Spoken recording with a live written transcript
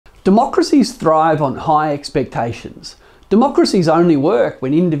Democracies thrive on high expectations. Democracies only work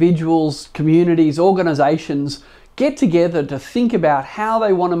when individuals, communities, organisations get together to think about how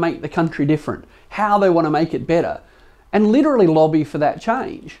they want to make the country different, how they want to make it better, and literally lobby for that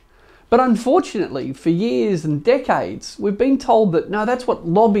change. But unfortunately, for years and decades, we've been told that no, that's what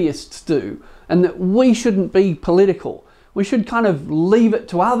lobbyists do, and that we shouldn't be political. We should kind of leave it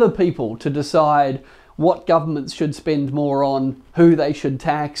to other people to decide what governments should spend more on, who they should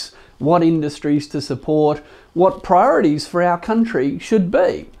tax, what industries to support, what priorities for our country should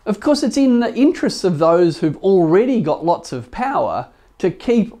be. Of course, it's in the interests of those who've already got lots of power to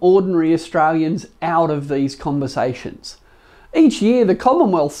keep ordinary Australians out of these conversations. Each year, the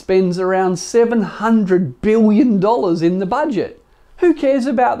Commonwealth spends around $700 billion in the budget. Who cares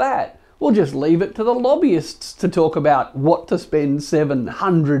about that? We'll just leave it to the lobbyists to talk about what to spend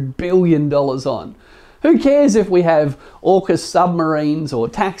 $700 billion on. Who cares if we have AUKUS submarines or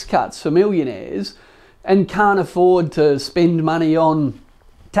tax cuts for millionaires and can't afford to spend money on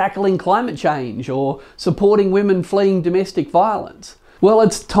tackling climate change or supporting women fleeing domestic violence? Well,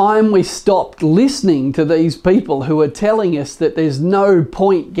 it's time we stopped listening to these people who are telling us that there's no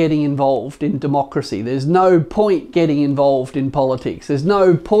point getting involved in democracy. There's no point getting involved in politics. There's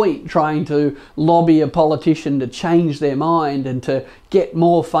no point trying to lobby a politician to change their mind and to get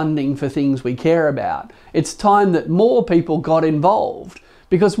more funding for things we care about. It's time that more people got involved.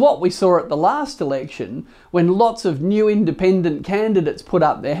 Because what we saw at the last election, when lots of new independent candidates put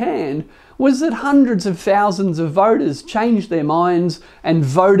up their hand, was that hundreds of thousands of voters changed their minds and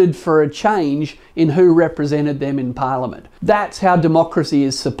voted for a change in who represented them in Parliament. That's how democracy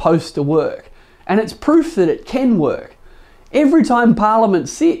is supposed to work. And it's proof that it can work. Every time Parliament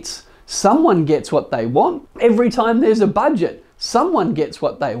sits, someone gets what they want. Every time there's a budget, someone gets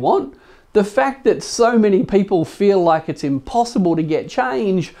what they want. The fact that so many people feel like it's impossible to get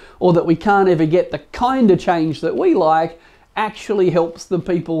change, or that we can't ever get the kind of change that we like, actually helps the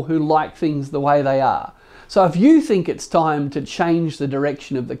people who like things the way they are. So if you think it's time to change the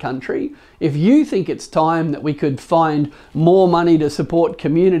direction of the country, if you think it's time that we could find more money to support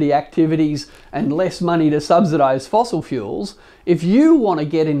community activities and less money to subsidise fossil fuels, if you want to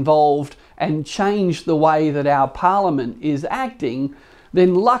get involved and change the way that our Parliament is acting,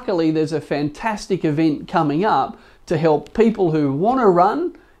 then luckily there's a fantastic event coming up to help people who want to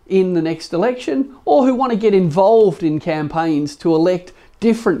run in the next election or who want to get involved in campaigns to elect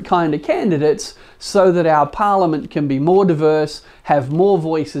different kind of candidates so that our Parliament can be more diverse, have more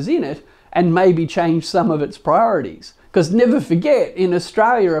voices in it, and maybe change some of its priorities. Because never forget, in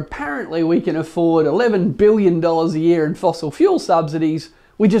Australia apparently we can afford $11 billion a year in fossil fuel subsidies.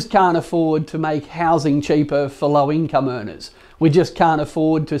 We just can't afford to make housing cheaper for low-income earners. We just can't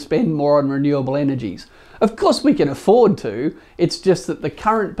afford to spend more on renewable energies. Of course we can afford to, it's just that the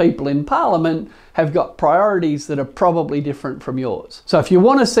current people in Parliament have got priorities that are probably different from yours. So if you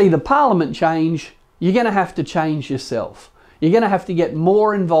want to see the Parliament change, you're going to have to change yourself. You're going to have to get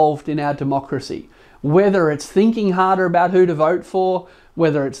more involved in our democracy. Whether it's thinking harder about who to vote for,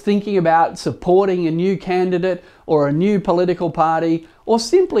 whether it's thinking about supporting a new candidate or a new political party, or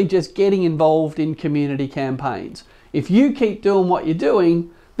simply just getting involved in community campaigns. If you keep doing what you're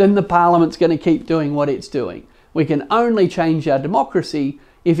doing, then the Parliament's going to keep doing what it's doing. We can only change our democracy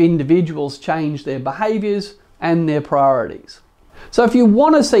if individuals change their behaviours and their priorities. So if you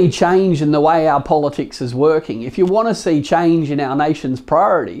want to see change in the way our politics is working, if you want to see change in our nation's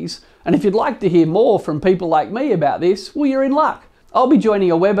priorities, and if you'd like to hear more from people like me about this, well, you're in luck. I'll be joining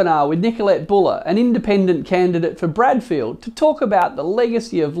a webinar with Nicolette Boele, an independent candidate for Bradfield, to talk about the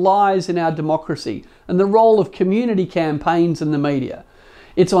legacy of lies in our democracy and the role of community campaigns and the media.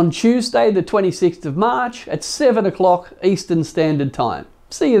 It's on Tuesday the 26th of March at 7 o'clock Eastern Standard Time.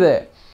 See you there.